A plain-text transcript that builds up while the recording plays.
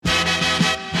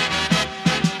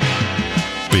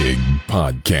Big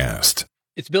Podcast.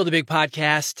 It's Build a Big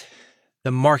Podcast,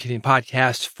 the marketing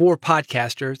podcast for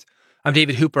podcasters. I'm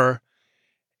David Hooper,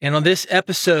 and on this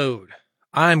episode,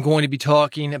 I'm going to be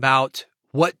talking about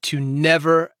what to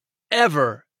never,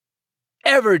 ever,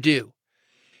 ever do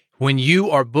when you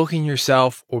are booking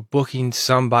yourself or booking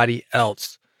somebody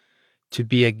else to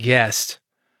be a guest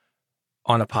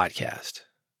on a podcast.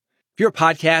 If you're a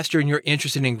podcaster and you're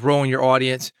interested in growing your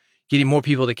audience, getting more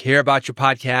people to care about your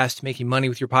podcast, making money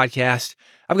with your podcast,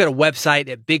 I've got a website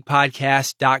at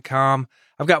bigpodcast.com.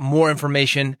 I've got more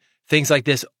information, things like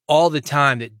this all the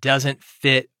time that doesn't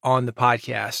fit on the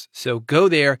podcast. So go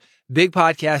there,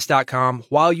 bigpodcast.com.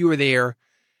 While you are there,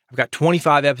 I've got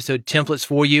 25 episode templates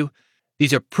for you.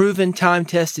 These are proven,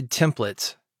 time-tested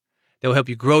templates that will help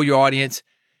you grow your audience,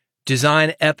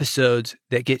 design episodes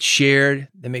that get shared,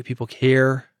 that make people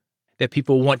care, that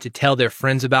people want to tell their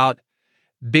friends about.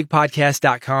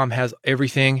 Bigpodcast.com has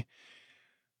everything.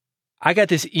 I got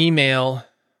this email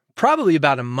probably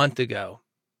about a month ago,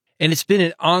 and it's been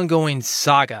an ongoing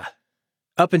saga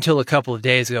up until a couple of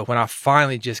days ago when I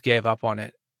finally just gave up on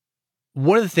it.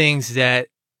 One of the things that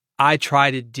I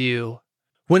try to do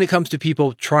when it comes to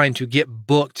people trying to get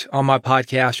booked on my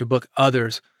podcast or book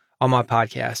others on my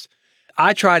podcast,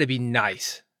 I try to be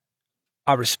nice.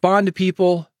 I respond to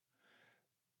people.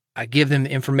 I give them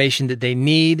the information that they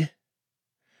need.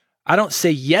 I don't say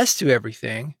yes to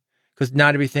everything because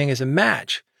not everything is a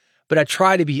match, but I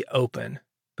try to be open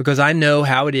because I know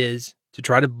how it is to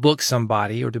try to book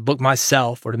somebody or to book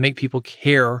myself or to make people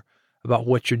care about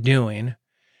what you're doing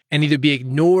and either be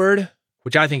ignored,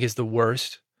 which I think is the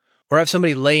worst, or have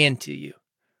somebody lay into you.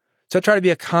 So I try to be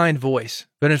a kind voice,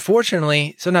 but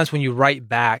unfortunately, sometimes when you write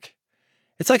back,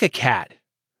 it's like a cat.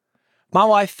 My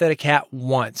wife fed a cat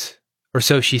once, or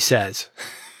so she says.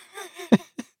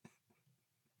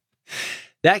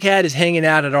 That cat is hanging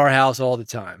out at our house all the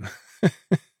time.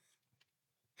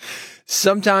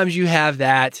 Sometimes you have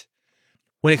that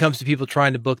when it comes to people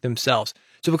trying to book themselves.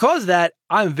 So because of that,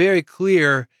 I'm very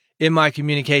clear in my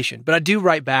communication, but I do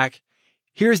write back.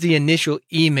 Here's the initial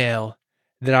email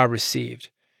that I received.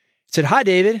 It said, "Hi,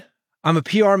 David. I'm a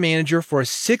PR manager for a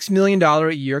 $6 million a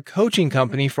year coaching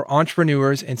company for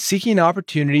entrepreneurs and seeking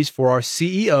opportunities for our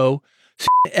CEO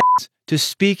to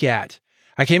speak at.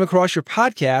 I came across your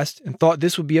podcast and thought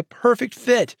this would be a perfect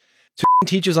fit. So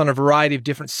teaches on a variety of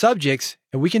different subjects,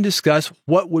 and we can discuss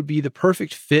what would be the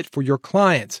perfect fit for your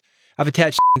clients. I've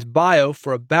attached bio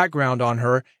for a background on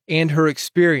her and her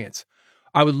experience.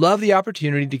 I would love the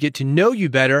opportunity to get to know you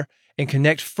better and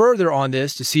connect further on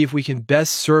this to see if we can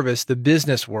best service the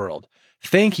business world.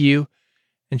 Thank you."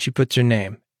 And she puts her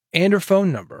name and her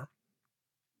phone number.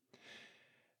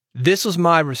 This was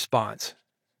my response.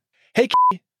 "Hey,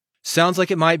 sounds like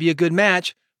it might be a good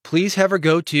match. Please have her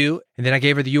go to," and then I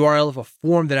gave her the URL of a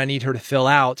form that I need her to fill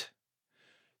out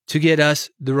to get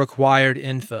us the required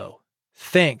info.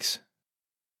 Thanks.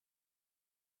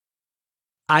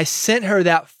 I sent her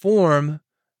that form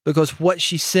because what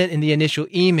she sent in the initial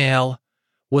email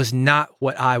was not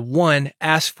what I, one,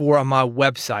 asked for on my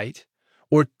website,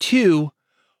 or two,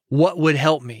 what would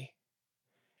help me.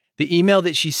 The email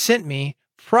that she sent me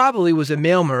probably was a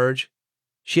mail merge.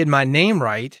 She had my name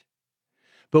right,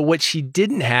 but what she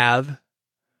didn't have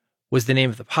was the name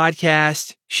of the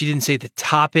podcast. She didn't say the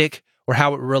topic or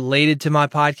how it related to my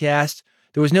podcast.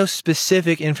 There was no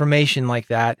specific information like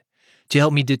that to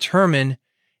help me determine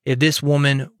if this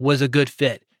woman was a good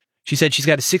fit. She said she's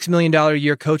got a $6 million a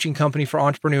year coaching company for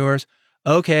entrepreneurs.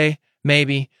 Okay,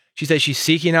 maybe. She said she's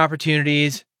seeking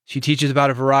opportunities. She teaches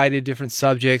about a variety of different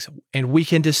subjects, and we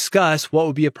can discuss what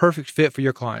would be a perfect fit for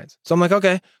your clients. So I'm like,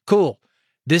 okay, cool.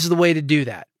 This is the way to do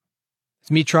that.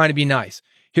 It's me trying to be nice.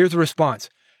 Here's the response.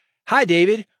 "Hi,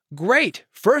 David. Great.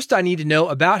 First, I need to know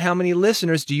about how many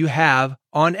listeners do you have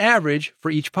on average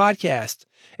for each podcast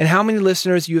and how many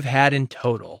listeners you have had in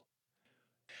total."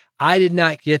 I did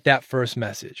not get that first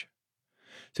message.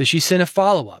 So she sent a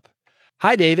follow-up.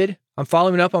 "Hi, David. I'm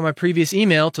following up on my previous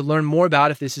email to learn more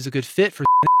about if this is a good fit for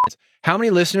how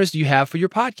many listeners do you have for your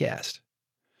podcast?"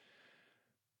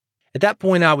 At that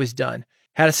point, I was done.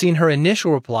 Had I seen her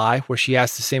initial reply where she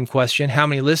asked the same question, "How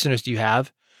many listeners do you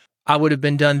have?" I would have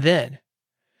been done then.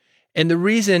 And the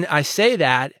reason I say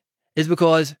that is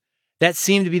because that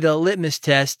seemed to be the litmus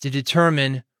test to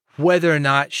determine whether or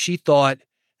not she thought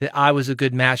that I was a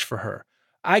good match for her.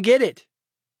 I get it.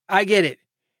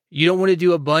 You don't want to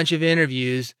do a bunch of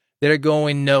interviews that are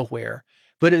going nowhere.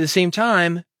 But at the same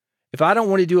time, if I don't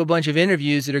want to do a bunch of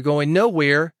interviews that are going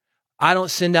nowhere, I don't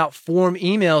send out form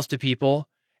emails to people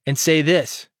and say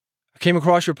this: "I came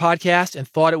across your podcast and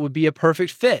thought it would be a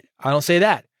perfect fit." I don't say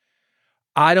that.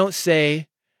 I don't say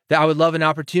that I would love an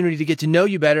opportunity to get to know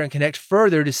you better and connect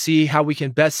further to see how we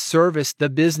can best service the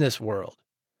business world.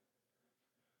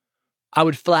 I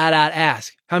would flat out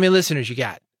ask, how many listeners you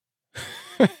got?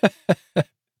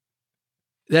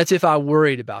 That's if I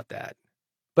worried about that.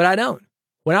 But I don't.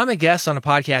 When I'm a guest on a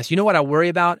podcast, you know what I worry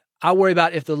about? I worry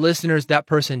about if the listeners that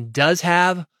person does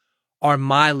have are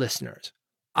my listeners.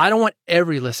 I don't want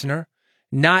every listener.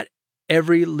 Not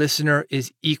every listener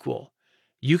is equal.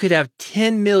 You could have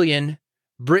 10 million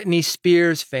Britney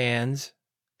Spears fans.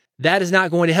 That is not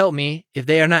going to help me if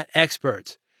they are not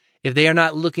experts, if they are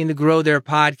not looking to grow their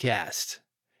podcast,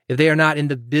 if they are not in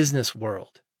the business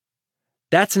world.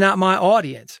 That's not my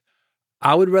audience.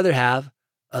 I would rather have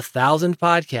 1,000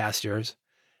 podcasters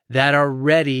that are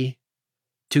ready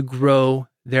to grow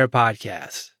their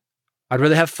podcasts. I'd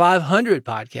rather have 500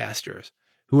 podcasters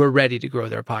who are ready to grow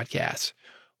their podcasts.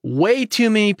 Way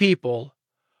too many people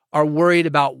are worried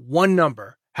about one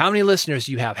number. How many listeners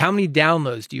do you have? How many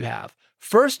downloads do you have?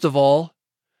 First of all,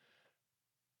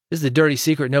 this is the dirty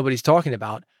secret nobody's talking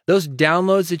about. Those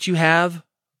downloads that you have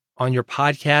on your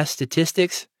podcast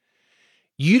statistics,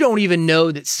 you don't even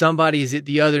know that somebody is at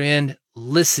the other end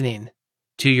listening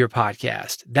to your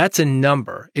podcast. That's a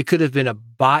number. It could have been a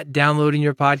bot downloading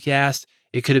your podcast.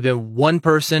 It could have been one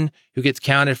person who gets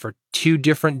counted for 2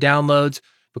 different downloads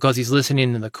because he's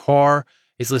listening in the car,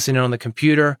 he's listening on the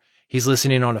computer, he's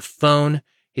listening on a phone,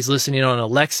 he's listening on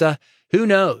Alexa. Who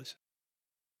knows?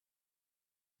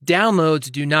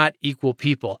 Downloads do not equal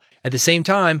people. At the same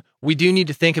time, we do need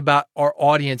to think about our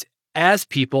audience as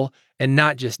people and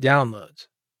not just downloads.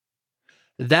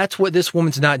 That's what this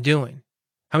woman's not doing.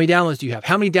 How many downloads do you have?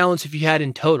 How many downloads have you had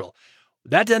in total?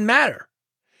 That doesn't matter.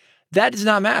 That does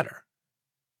not matter.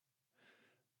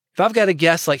 If I've got a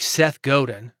guest like Seth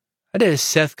Godin, I did a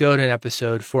Seth Godin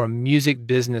episode for a music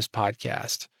business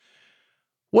podcast.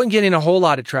 Wasn't getting a whole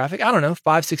lot of traffic. I don't know,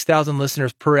 5,000, 6,000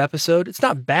 listeners per episode. It's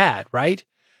not bad, right?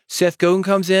 Seth Godin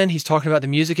comes in, he's talking about the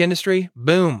music industry.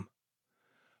 Boom.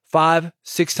 5,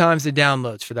 6 times the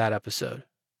downloads for that episode.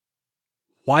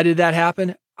 Why did that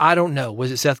happen? I don't know.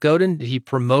 Was it Seth Godin? Did he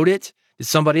promote it? Did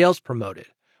somebody else promote it?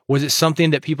 Was it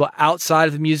something that people outside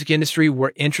of the music industry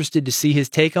were interested to see his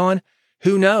take on?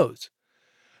 Who knows?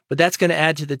 But that's going to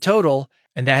add to the total,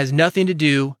 and that has nothing to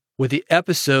do with the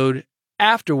episode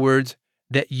afterwards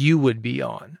that you would be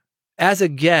on. As a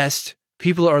guest,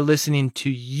 people are listening to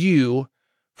you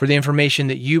for the information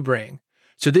that you bring.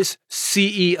 So this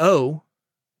CEO,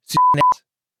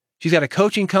 she's got a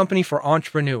coaching company for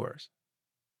entrepreneurs.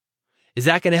 Is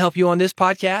that going to help you on this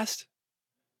podcast?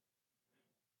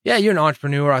 Yeah, you're an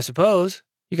entrepreneur, I suppose.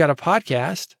 You got a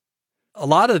podcast. A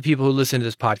lot of the people who listen to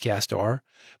this podcast are.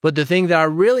 But the thing that I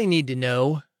really need to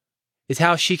know is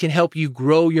how she can help you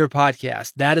grow your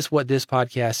podcast. That is what this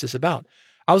podcast is about.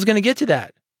 I was going to get to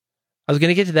that.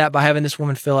 By having this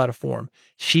woman fill out a form.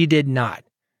 She did not.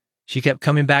 She kept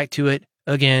coming back to it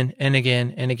again and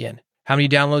again and again. How many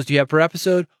downloads do you have per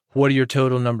episode? What are your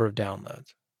total number of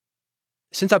downloads?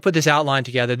 Since I put this outline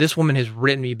together, this woman has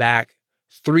written me back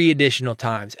 3 additional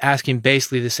times, asking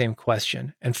basically the same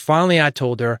question. And finally, I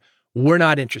told her, we're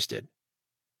not interested.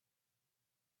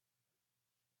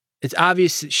 It's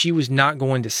obvious that she was not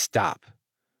going to stop.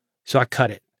 So I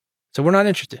cut it. So we're not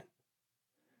interested.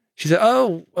 She said,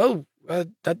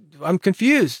 I'm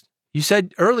confused. You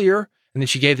said earlier, and then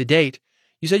she gave the date.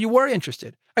 You said you were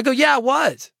interested. I go, yeah, I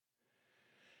was.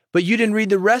 But you didn't read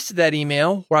the rest of that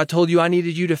email where I told you I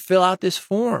needed you to fill out this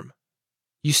form.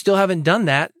 You still haven't done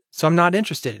that, so I'm not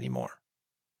interested anymore.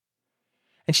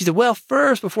 And she said, well,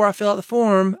 first, before I fill out the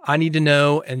form, I need to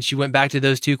know. And she went back to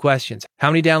those 2 questions.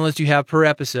 How many downloads do you have per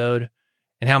episode?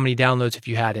 And how many downloads have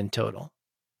you had in total?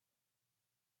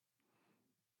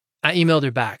 I emailed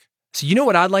her back. So you know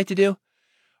what I'd like to do?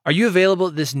 Are you available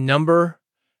at this number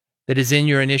that is in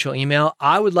your initial email?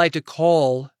 I would like to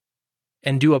call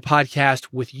and do a podcast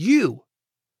with you.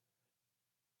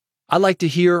 I'd like to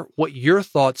hear what your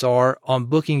thoughts are on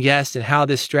booking guests and how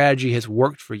this strategy has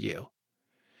worked for you.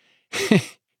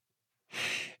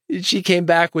 She came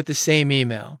back with the same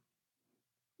email.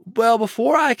 Well,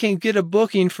 before I can get a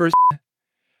booking for,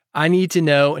 I need to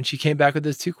know. And she came back with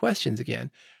those 2 questions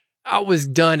again. I was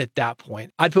done at that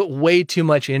point. I'd put way too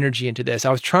much energy into this.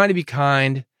 I was trying to be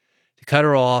kind, to cut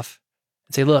her off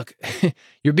and say, look,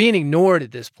 you're being ignored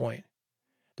at this point.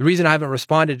 The reason I haven't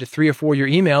responded to 3 or 4 of your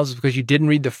emails is because you didn't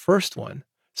read the first one.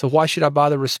 So why should I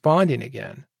bother responding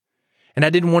again? And I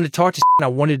didn't want to talk to I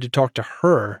wanted to talk to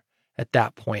her at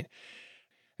that point.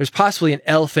 There's possibly an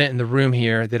elephant in the room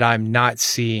here that I'm not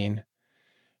seeing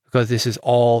because this is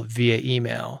all via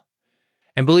email.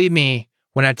 And believe me,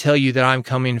 when I tell you that I'm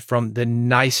coming from the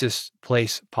nicest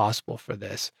place possible for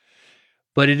this,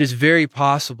 But it is very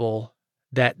possible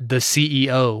that the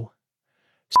CEO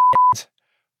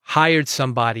hired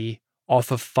somebody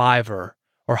off of Fiverr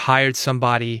or hired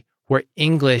somebody where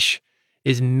English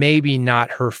is maybe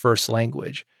not her first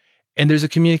language. And there's a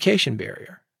communication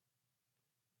barrier.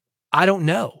 I don't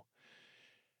know.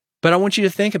 But I want you to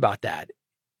think about that.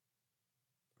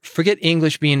 Forget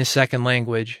English being a second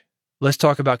language. Let's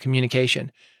talk about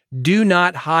communication. Do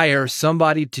not hire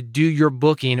somebody to do your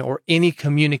booking or any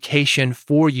communication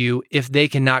for you if they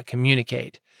cannot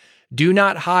communicate. Do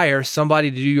not hire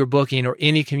somebody to do your booking or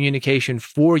any communication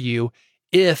for you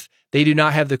if they do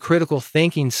not have the critical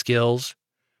thinking skills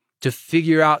to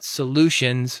figure out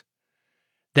solutions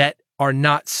that are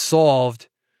not solved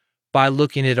by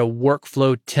looking at a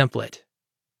workflow template.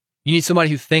 You need somebody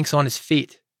who thinks on his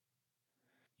feet.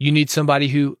 You need somebody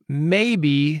who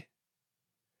maybe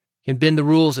can bend the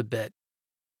rules a bit.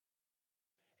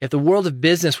 If the world of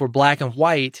business were black and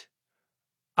white,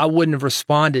 I wouldn't have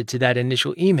responded to that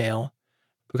initial email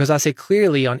because I say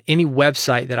clearly on any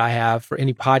website that I have for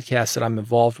any podcast that I'm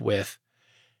involved with,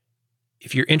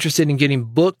 if you're interested in getting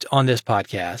booked on this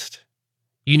podcast,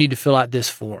 you need to fill out this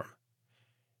form.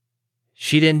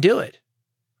 She didn't do it.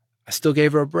 I still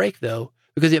gave her a break though,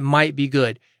 because it might be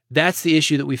good. That's the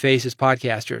issue that we face as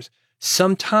podcasters.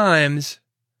 Sometimes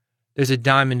there's a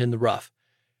diamond in the rough.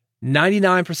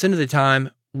 99% of the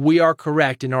time, we are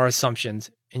correct in our assumptions,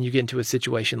 and you get into a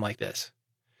situation like this.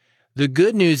 The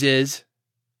good news is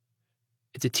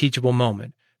it's a teachable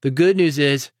moment. The good news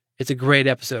is it's a great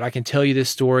episode. I can tell you this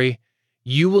story.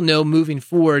 You will know moving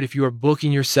forward if you are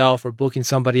booking yourself or booking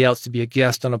somebody else to be a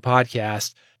guest on a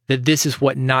podcast that this is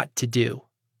what not to do.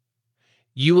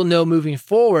 You will know moving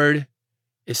forward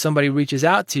if somebody reaches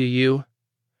out to you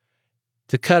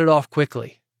to cut it off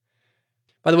quickly.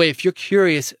 By the way, if you're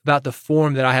curious about the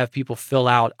form that I have people fill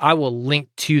out, I will link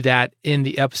to that in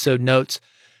the episode notes.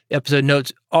 The episode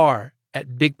notes are at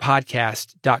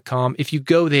bigpodcast.com. If you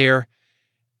go there,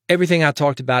 everything I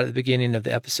talked about at the beginning of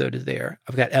the episode is there.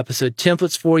 I've got episode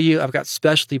templates for you. I've got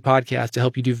specialty podcasts to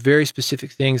help you do very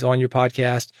specific things on your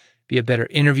podcast, be a better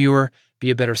interviewer, be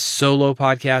a better solo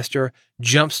podcaster,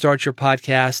 jumpstart your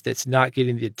podcast that's not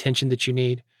getting the attention that you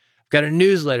need. I've got a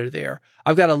newsletter there.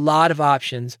 I've got a lot of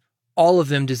options, all of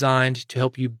them designed to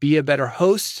help you be a better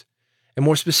host and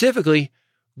more specifically,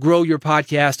 grow your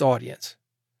podcast audience.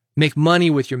 Make money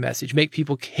with your message. Make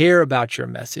people care about your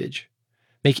message.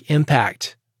 Make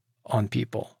impact on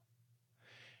people.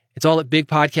 It's all at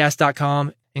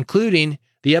bigpodcast.com, including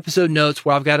the episode notes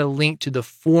where I've got a link to the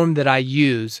form that I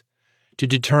use to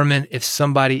determine if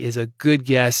somebody is a good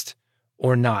guest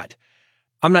or not.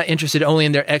 I'm not interested only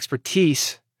in their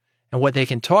expertise and what they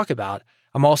can talk about.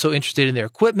 I'm also interested in their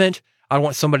equipment. I don't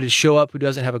want somebody to show up who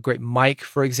doesn't have a great mic,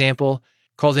 for example,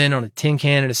 calls in on a tin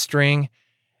can and a string, and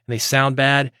they sound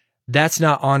bad. That's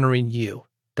not honoring you.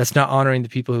 That's not honoring the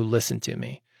people who listen to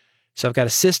me. So I've got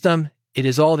a system. It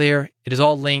is all there. It is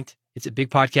all linked. It's at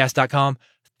bigpodcast.com.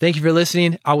 Thank you for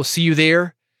listening. I will see you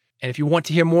there. And if you want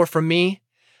to hear more from me,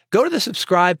 go to the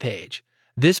subscribe page.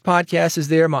 This podcast is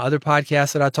there. My other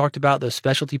podcasts that I talked about, those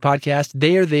specialty podcasts,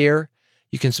 they are there.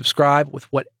 You can subscribe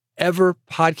with whatever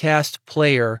podcast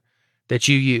player that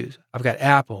you use. I've got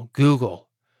Apple, Google,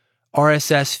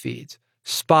 RSS feeds,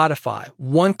 Spotify.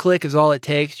 One click is all it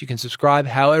takes. You can subscribe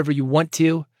however you want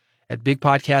to at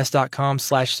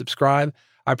bigpodcast.com/subscribe.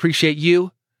 I appreciate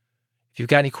you. If you've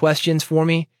got any questions for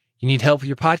me, you need help with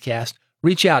your podcast,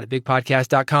 reach out at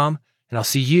bigpodcast.com, and I'll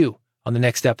see you on the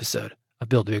next episode of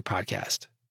Build a Big Podcast.